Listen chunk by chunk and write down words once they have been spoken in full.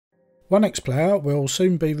ONEXPLAYER will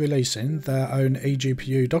soon be releasing their own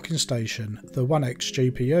eGPU docking station, the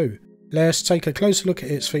ONEXGPU. Let's take a closer look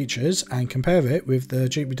at its features and compare it with the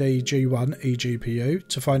GPD G1 eGPU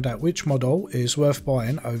to find out which model is worth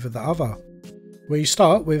buying over the other. We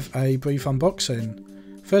start with a brief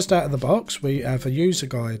unboxing. First out of the box we have a user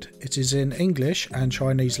guide. It is in English and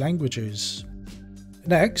Chinese languages.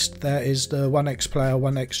 Next there is the ONEXPLAYER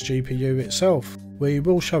ONEXGPU itself. We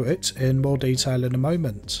will show it in more detail in a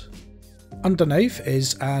moment. Underneath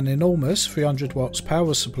is an enormous 300 watts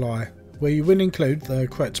power supply. We will include the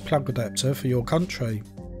correct plug adapter for your country.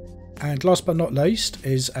 And last but not least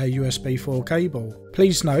is a USB 4 cable.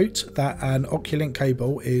 Please note that an OcuLink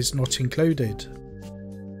cable is not included.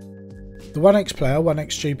 The ONEXPLAYER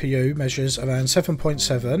ONEXGPU measures around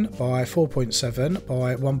 7.7 by 4.7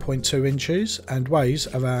 by 1.2 inches and weighs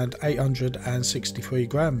around 863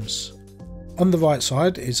 grams. On the right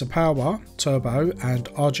side is a power, turbo and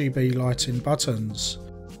RGB lighting buttons.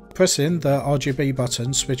 Pressing the RGB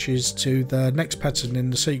button switches to the next pattern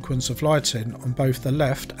in the sequence of lighting on both the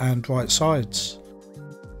left and right sides.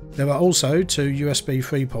 There are also two USB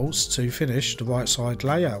 3 ports to finish the right side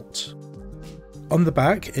layout. On the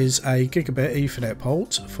back is a gigabit Ethernet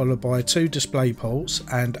port followed by two display ports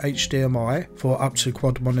and HDMI for up to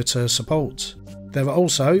quad monitor support. There are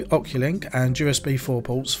also OcuLink and USB 4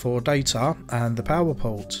 ports for data and the power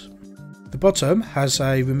port. The bottom has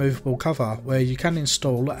a removable cover where you can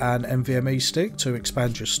install an NVMe stick to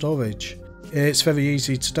expand your storage. It's very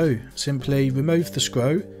easy to do. Simply remove the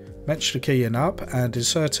screw, match the key in up and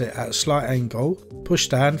insert it at a slight angle, push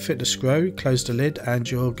down, fit the screw, close the lid and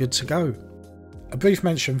you're good to go. A brief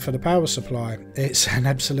mention for the power supply. It's an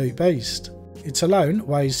absolute beast. It alone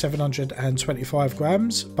weighs 725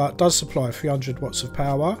 grams but does supply 300 watts of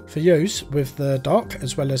power for use with the dock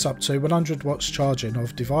as well as up to 100 watts charging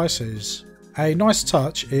of devices. A nice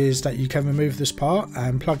touch is that you can remove this part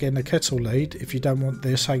and plug in a kettle lead if you don't want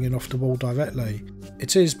this hanging off the wall directly.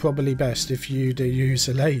 It is probably best if you do use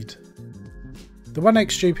a lead. The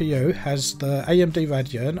ONEXGPU has the AMD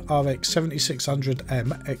Radeon RX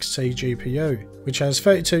 7600M XT GPU, which has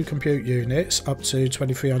 32 compute units up to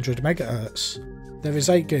 2300 MHz. There is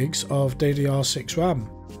 8 gigs of DDR6 RAM.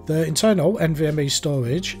 The internal NVMe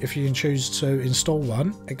storage, if you choose to install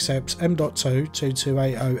one, accepts M.2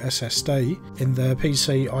 2280 SSD in the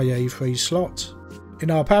PCIE 3 slot.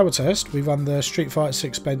 In our power test, we run the Street Fighter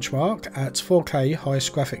 6 benchmark at 4K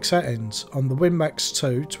highest graphic settings on the WinMax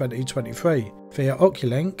 2 2023 via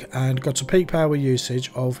OcuLink and got a peak power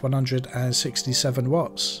usage of 167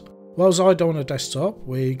 watts. Whilst idle on a desktop,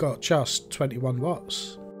 we got just 21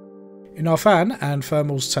 watts. In our fan and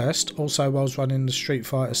thermals test, also whilst running the Street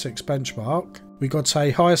Fighter 6 benchmark, we got a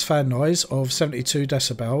highest fan noise of 72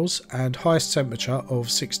 decibels and highest temperature of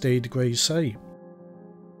 60 degrees C.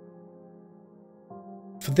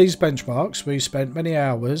 For these benchmarks we spent many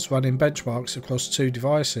hours running benchmarks across two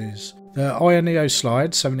devices, the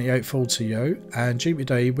INEOSLIDE 7840U and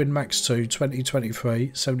GPD WinMax 2 2023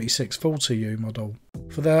 7640U model.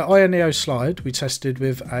 For the INEOSLIDE we tested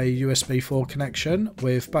with a USB 4 connection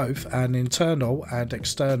with both an internal and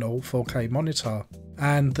external 4K monitor,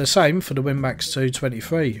 and the same for the WinMax 2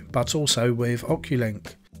 23 but also with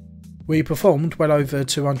OcuLink. We performed well over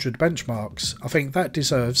 200 benchmarks. I think that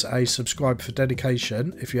deserves a subscribe for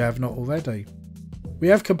dedication if you have not already. We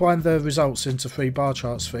have combined the results into 3 bar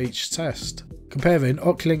charts for each test, comparing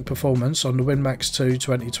OcuLink performance on the WinMax 2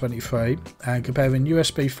 2023 and comparing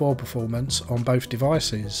USB 4 performance on both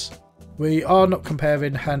devices. We are not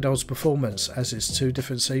comparing handheld's performance as it's two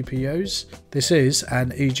different CPUs. This is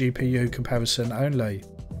an eGPU comparison only.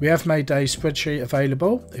 We have made a spreadsheet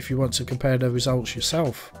available if you want to compare the results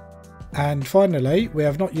yourself. And finally, we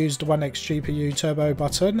have not used the ONEXGPU turbo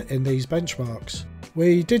button in these benchmarks.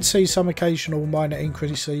 We did see some occasional minor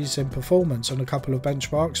increases in performance on a couple of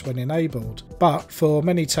benchmarks when enabled, but for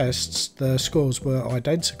many tests the scores were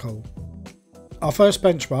identical. Our first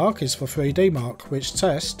benchmark is for 3DMark, which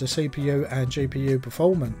tests the CPU and GPU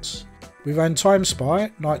performance. We ran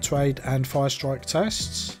TimeSpy, Night Raid and Firestrike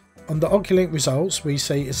tests. On the OcuLink results we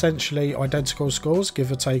see essentially identical scores,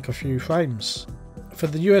 give or take a few frames. For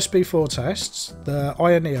the USB 4 tests, the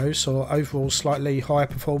INEO saw overall slightly higher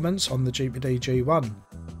performance on the GPD G1.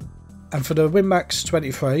 And for the WinMax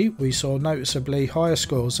 23 we saw noticeably higher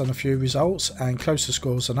scores on a few results and closer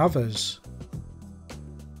scores on others.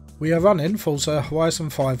 We are running Forza Horizon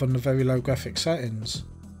 5 on the very low graphic settings.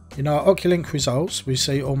 In our OcuLink results we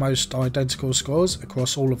see almost identical scores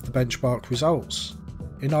across all of the benchmark results.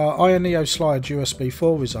 In our INEOSLIDE USB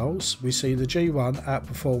 4 results, we see the G1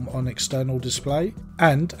 outperform on external display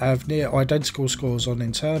and have near identical scores on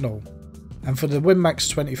internal. And for the WinMax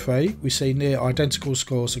 23, we see near identical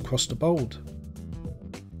scores across the board.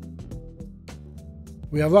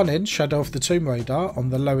 We are running Shadow of the Tomb Raider on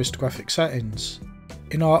the lowest graphic settings.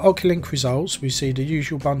 In our OcuLink results, we see the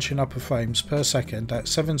usual bunching up of frames per second at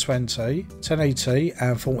 720, 1080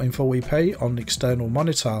 and 1440p on the external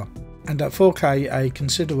monitor, and at 4K a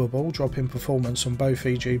considerable drop in performance on both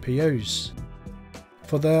eGPUs.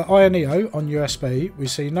 For the INEO on USB, we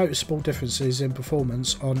see noticeable differences in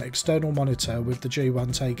performance on external monitor with the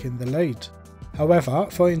G1 taking the lead. However,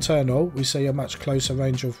 for internal, we see a much closer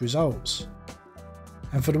range of results.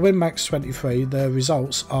 And for the WinMax 23, the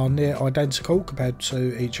results are near identical compared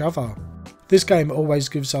to each other. This game always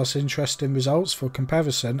gives us interesting results for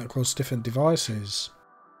comparison across different devices.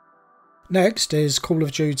 Next is Call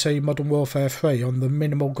of Duty Modern Warfare 3 on the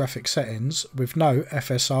minimal graphic settings with no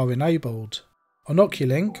FSR enabled. On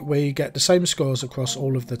OcuLink, we get the same scores across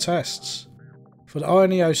all of the tests. For the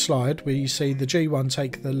INEO slide, we see the G1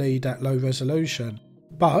 take the lead at low resolution,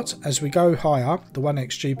 but as we go higher, the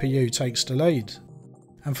ONEXGPU takes the lead.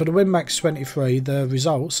 And for the WinMax 23, the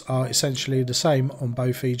results are essentially the same on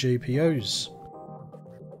both eGPUs.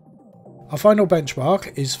 Our final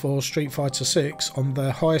benchmark is for Street Fighter 6 on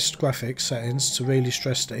the highest graphics settings to really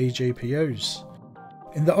stress the eGPUs.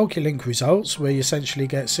 In the OcuLink results, we essentially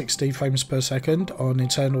get 60 frames per second on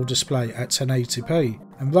internal display at 1080p,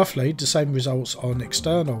 and roughly the same results on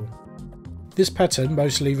external. This pattern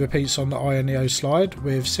mostly repeats on the INEO slide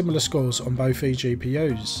with similar scores on both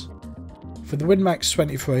eGPUs. For the WinMax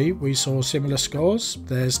 23, we saw similar scores.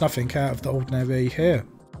 There's nothing out of the ordinary here.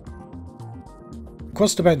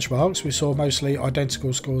 Across the benchmarks, we saw mostly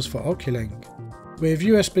identical scores for OcuLink. With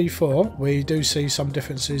USB 4, we do see some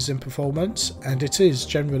differences in performance, and it is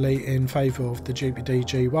generally in favour of the GPD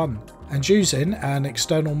G1. And using an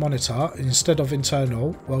external monitor instead of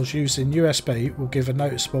internal, whilst using USB will give a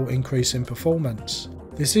noticeable increase in performance.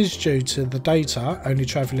 This is due to the data only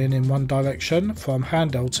travelling in one direction from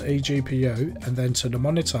handheld to eGPU and then to the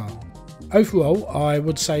monitor. Overall, I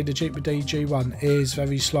would say the GPD G1 is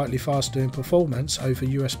very slightly faster in performance over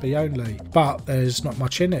USB only, but there's not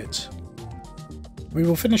much in it. We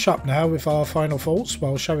will finish up now with our final thoughts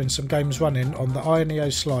while showing some games running on the INEO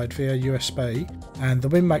slide via USB and the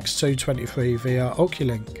WinMax 223 via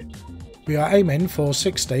OcuLink. We are aiming for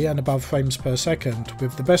 60 and above frames per second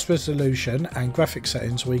with the best resolution and graphic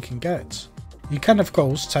settings we can get. You can of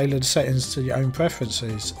course tailor the settings to your own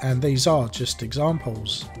preferences, and these are just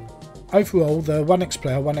examples. Overall, the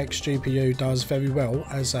ONEXPLAYER ONEXGPU does very well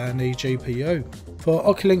as an eGPU. For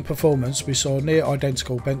OcuLink performance, we saw near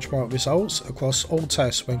identical benchmark results across all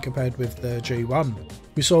tests when compared with the G1.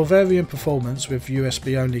 We saw varying performance with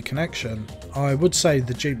USB only connection. I would say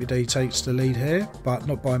the GPD takes the lead here, but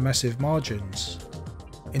not by massive margins.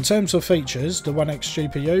 In terms of features, the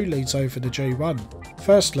ONEXGPU leads over the G1.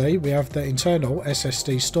 Firstly, we have the internal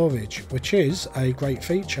SSD storage, which is a great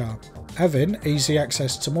feature. Having easy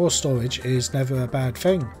access to more storage is never a bad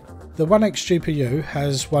thing. The ONEXGPU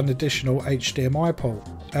has one additional HDMI port,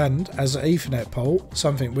 and as an Ethernet port,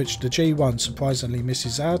 something which the G1 surprisingly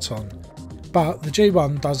misses out on. But the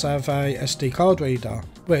G1 does have a SD card reader,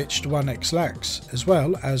 which the ONEX lacks, as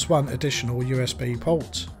well as one additional USB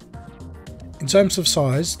port. In terms of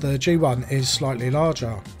size, the G1 is slightly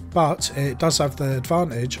larger, but it does have the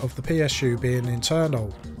advantage of the PSU being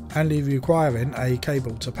internal, only requiring a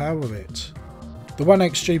cable to power it. The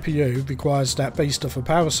ONEXGPU requires that beast of a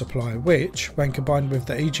power supply which, when combined with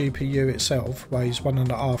the eGPU itself, weighs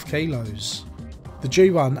 1.5 kilos. The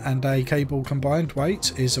G1 and a cable combined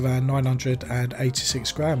weight is around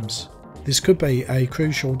 986 grams. This could be a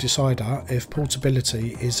crucial decider if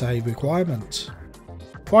portability is a requirement.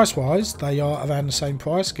 Price wise, they are around the same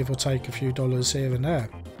price, give or take a few dollars here and there,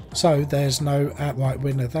 so there's no outright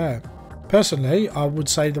winner there. Personally, I would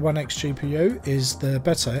say the ONEXGPU is the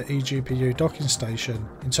better eGPU docking station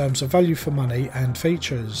in terms of value for money and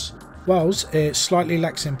features. Whilst it slightly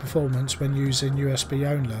lacks in performance when using USB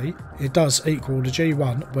only, it does equal the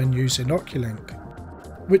G1 when using OcuLink.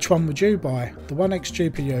 Which one would you buy, the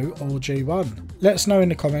ONEXGPU or G1? Let us know in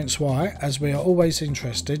the comments why, as we are always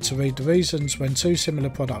interested to read the reasons when two similar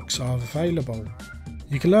products are available.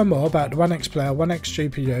 You can learn more about the ONEXPLAYER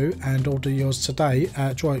ONEXGPU and order yours today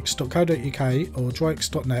at DroiX.co.uk or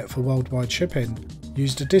DroiX.net for worldwide shipping.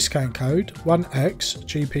 Use the discount code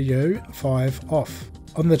ONEXGPU5OFF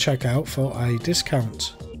on the checkout for a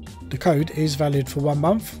discount. The code is valid for 1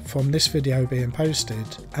 month from this video being posted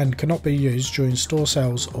and cannot be used during store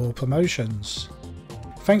sales or promotions.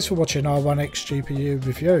 Thanks for watching our ONEXGPU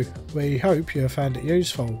review. We hope you have found it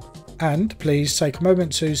useful. And please take a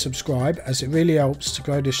moment to subscribe, as it really helps to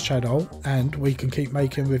grow this channel and we can keep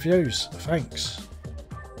making reviews. Thanks.